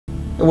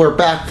we're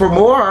back for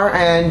more,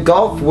 and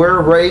golf,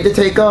 we're ready to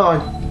take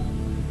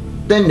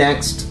on the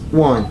next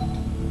one.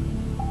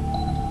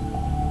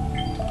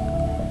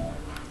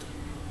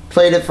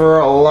 Played it for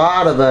a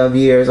lot of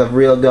years of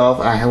real golf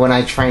when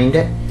I trained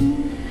it,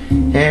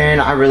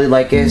 and I really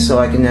like it, so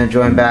I can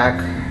join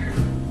back.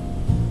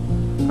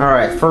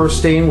 Alright,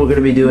 first thing, we're going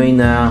to be doing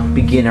the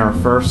beginner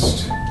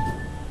first.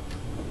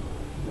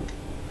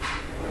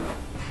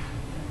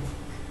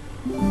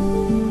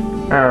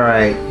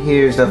 Alright,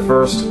 here's the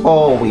first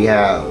hole we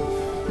have.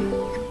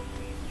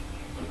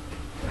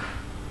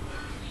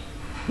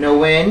 No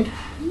wind.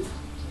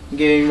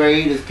 Getting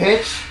ready to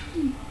pitch.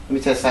 Let me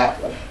test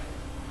that.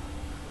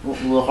 A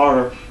little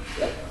harder.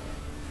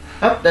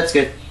 Oh, that's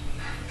good.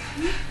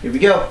 Here we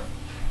go.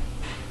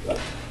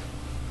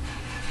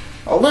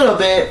 A little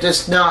bit,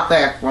 just not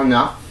that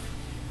enough.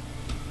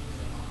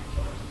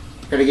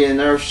 Gotta get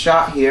another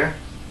shot here.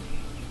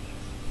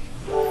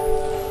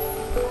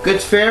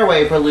 Good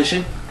fairway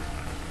position.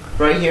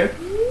 Right here.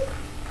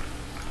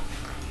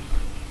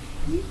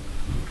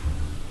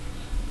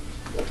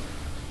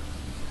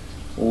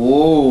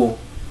 Ooh,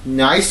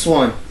 nice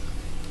one.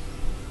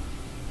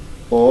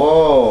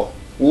 Oh,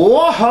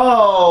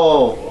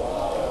 whoa!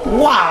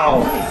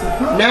 Wow!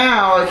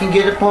 Now I can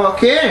get it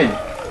back in.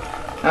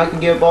 I can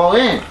get a ball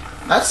in.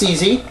 That's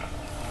easy.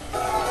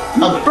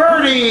 A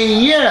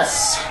birdie,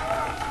 yes!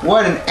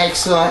 What an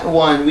excellent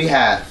one we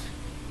have.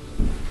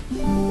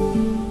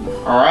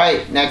 All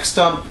right, next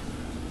up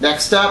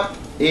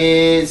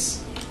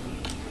is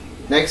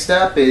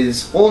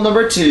hole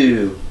number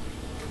 2.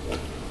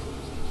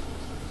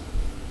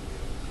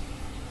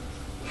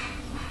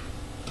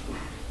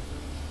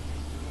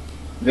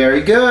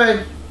 Very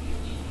good.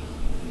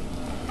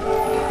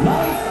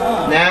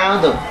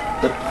 Now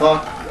the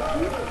puck.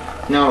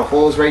 Now the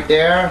hole's right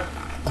there.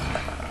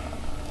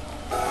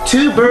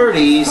 2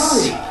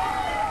 birdies.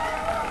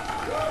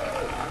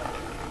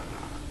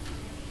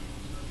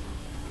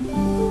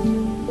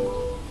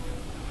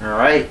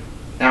 Alright,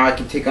 now I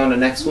can take on the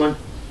next one.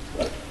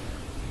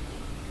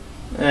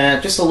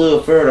 Just a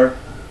little further.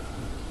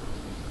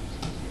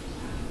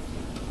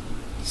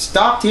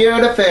 Stopped here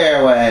at the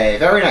fairway.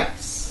 Very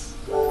nice.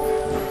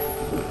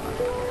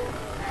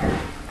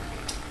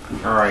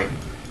 Alright.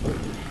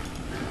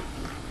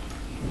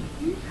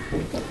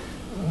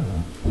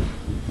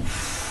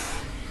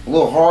 A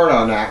little hard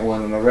on that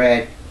one on the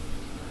red.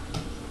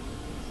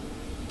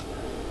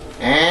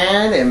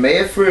 And it may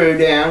have threw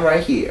down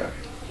right here.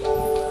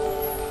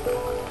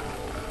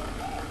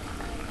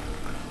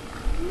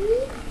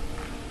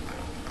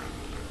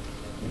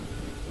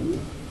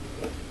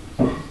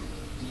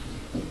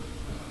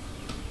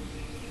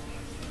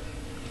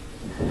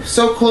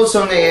 So close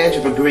on the edge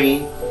of a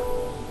green.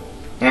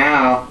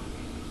 Now,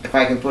 if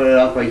I can put it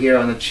up right here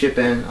on the chip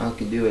in, I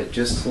can do it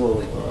just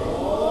slowly.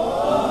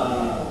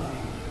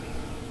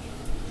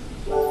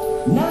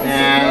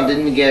 And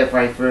didn't get it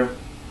right through.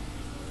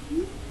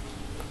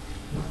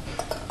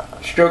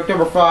 Stroke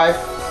number 5.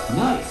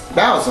 Nice.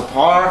 That was a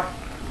par.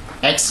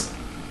 Excellent.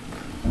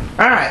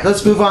 Alright,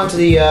 let's move on to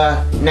the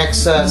next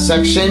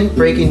section.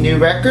 Breaking new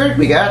record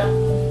we got.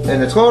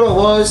 And the total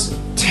was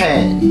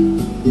 10.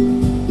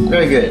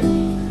 Very good.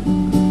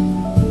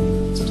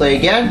 Let's play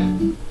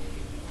again.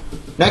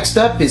 Next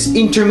up is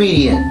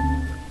intermediate.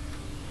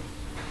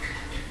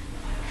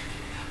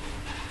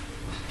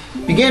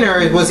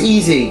 Beginner was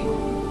easy.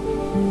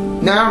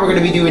 Now we're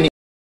going to be doing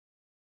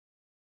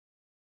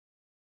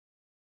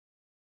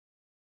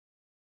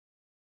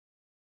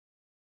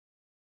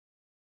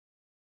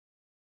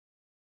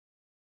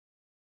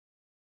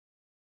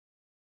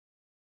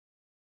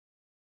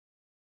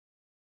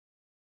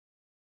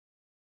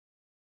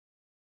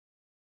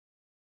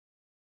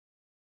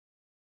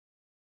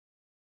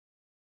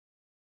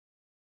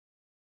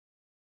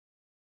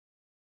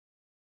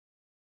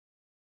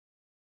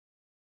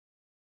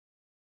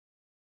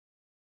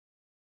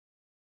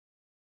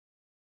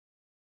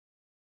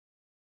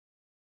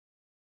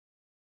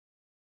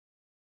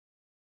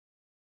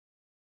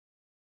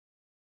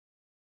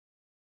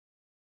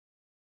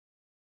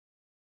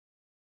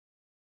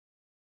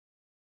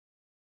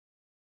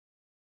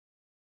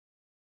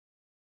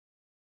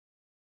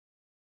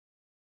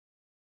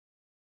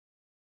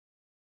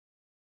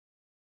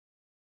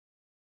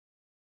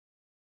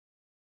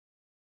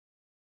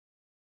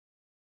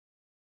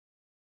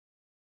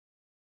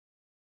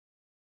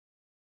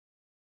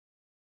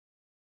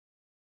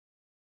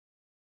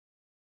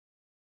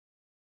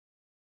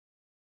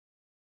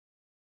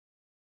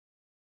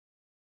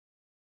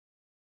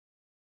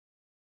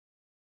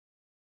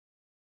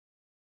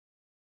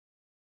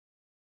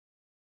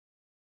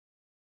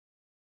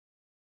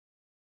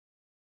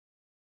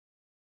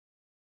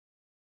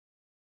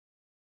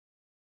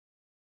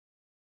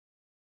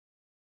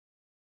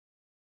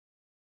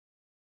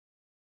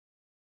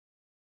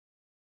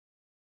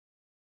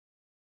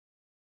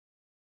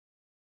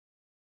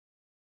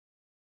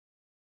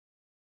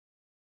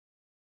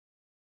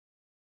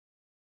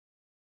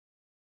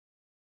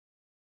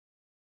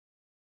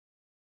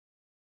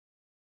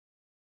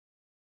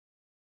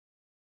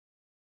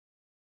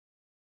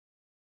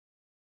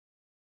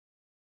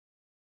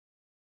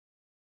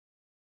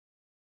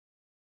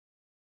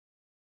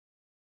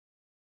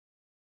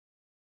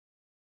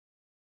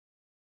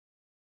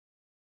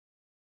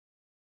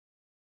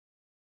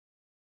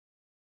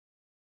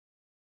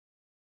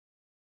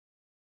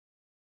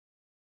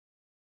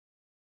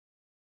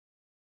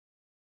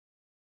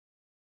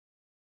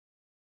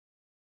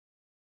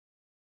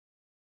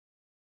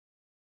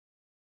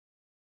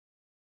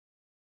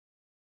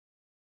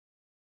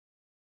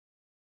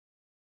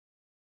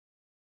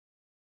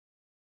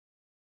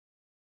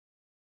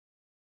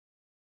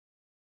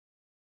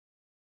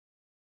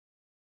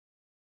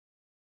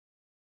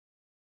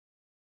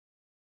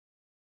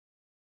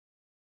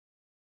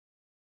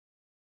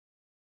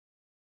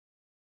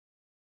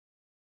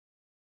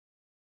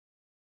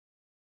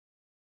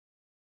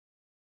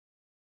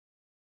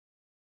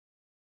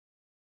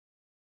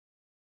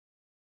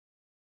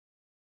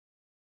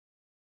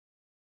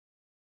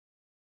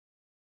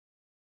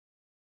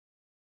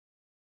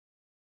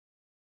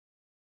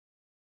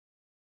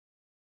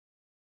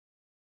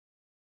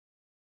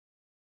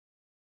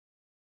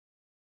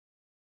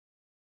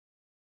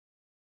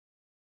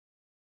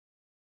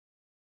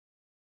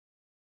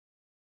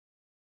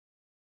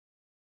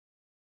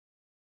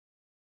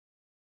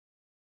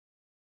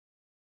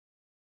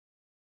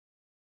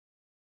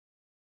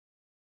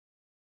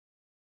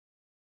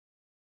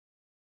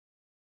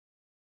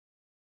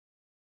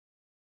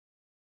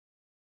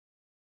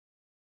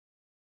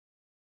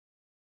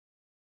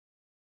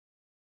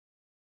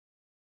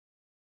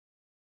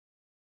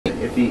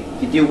If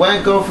you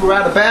won't go through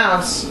out of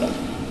bounds,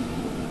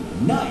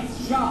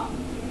 Nice shot.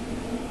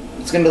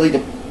 it's gonna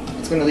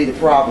lead to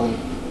problem.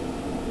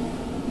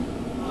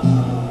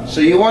 So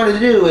you want to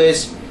do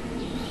is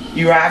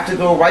you have to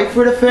go right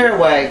for the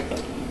fairway.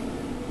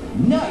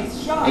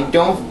 Nice shot. And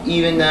don't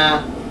even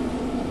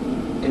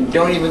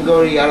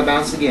go to the out of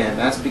bounds again.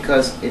 That's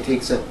because it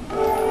takes a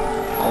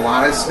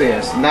lot of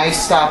space.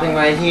 Nice stopping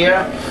right here.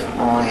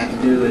 All I have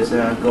to do is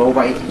go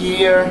right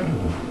here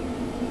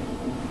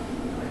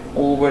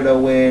over the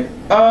wind.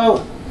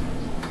 Oh,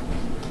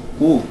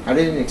 ooh! I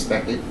didn't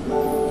expect it.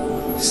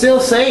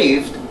 Still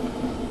saved.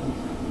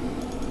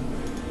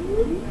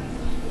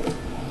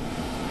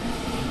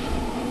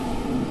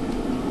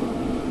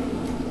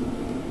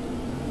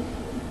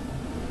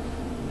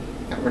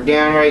 We're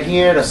down right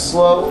here, the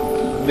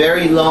slope,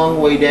 very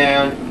long way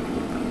down,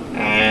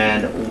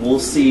 and we'll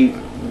see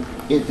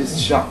if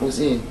this shot was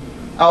in.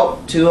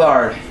 Oh, too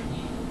hard.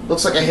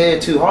 Looks like I hit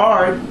it too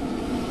hard.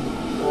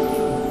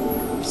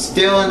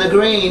 Still in the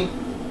green.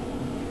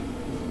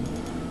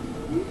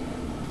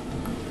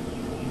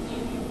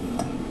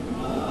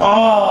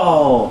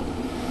 Oh,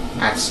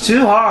 that's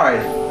too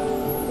hard.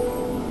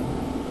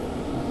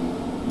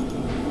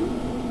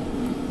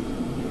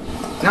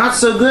 Not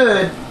so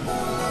good.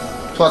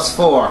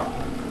 +4.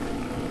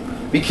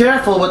 Be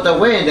careful with the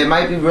wind. It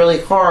might be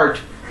really hard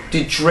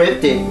to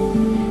drift it,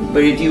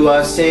 but if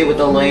you stay with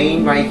the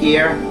lane right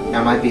here,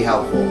 that might be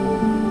helpful.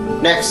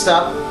 Next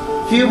up,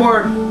 a few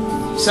more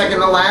second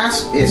to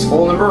last, is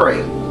hole number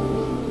 8.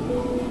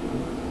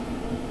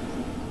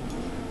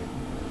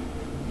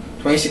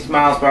 26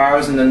 miles per hour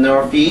in the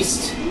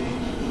northeast.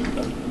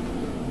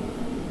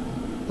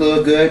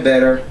 Little good,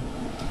 better.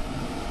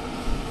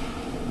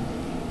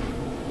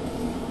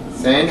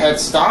 Send, head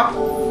stop.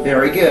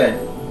 Very good.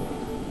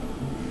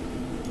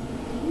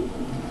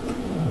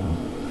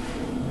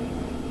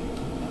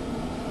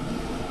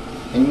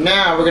 And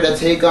now we're going to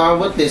take on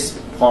with this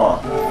par.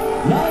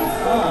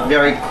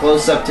 Very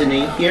close up to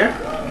me here.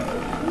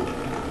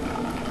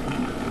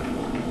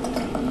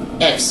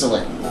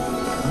 Excellent.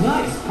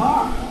 Nice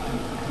par.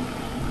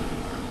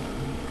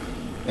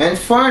 And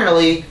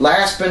finally,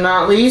 last but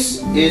not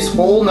least, is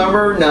hole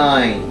number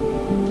 9.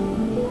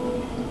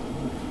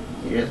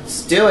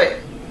 Let's do it.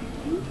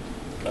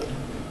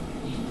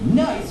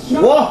 Nice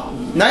shot. Whoa!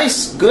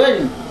 Nice,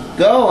 good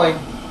going.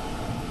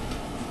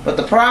 But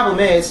the problem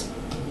is,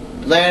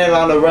 landed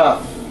on the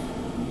rough.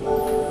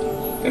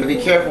 Gotta be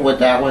careful with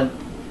that one.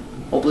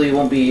 Hopefully it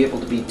won't be able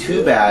to be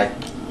too bad.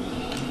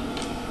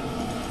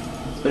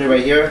 Let's put it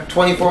right here.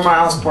 24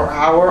 miles per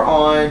hour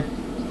on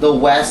the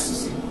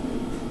west.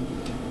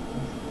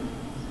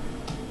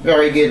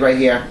 Very good right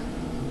here.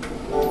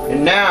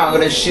 And now I'm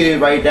gonna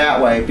shoot right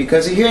that way.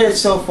 Because you hit it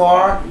so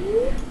far,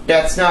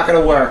 that's not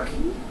gonna work.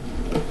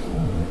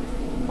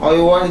 All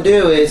you want to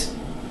do is,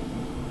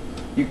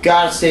 you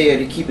gotta stay here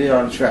to keep it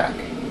on track.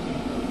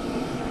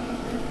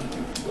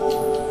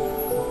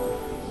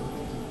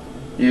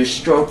 Your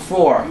stroke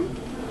 4.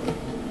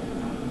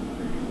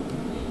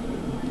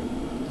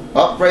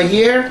 Up right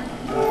here,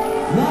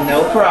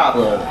 no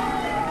problem.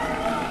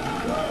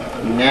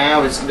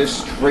 Now it's gonna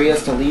stray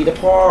us to lead a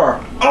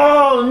par.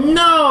 Oh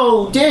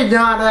no! Did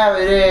not have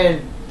it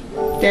in.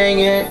 Dang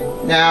it.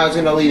 Now it's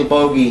gonna lead a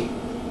bogey.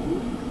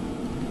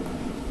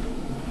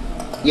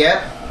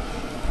 Yep.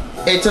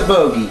 It's a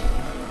bogey.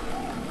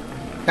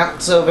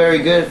 Not so very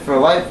good for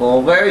life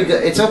ball. Very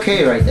good. It's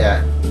okay right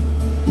there.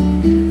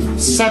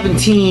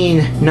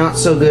 17, not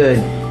so good.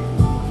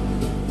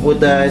 With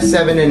the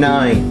 7 and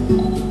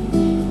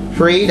 9.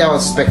 3, that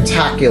was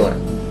spectacular.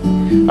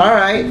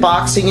 Alright,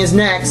 boxing is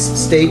next.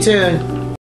 Stay tuned.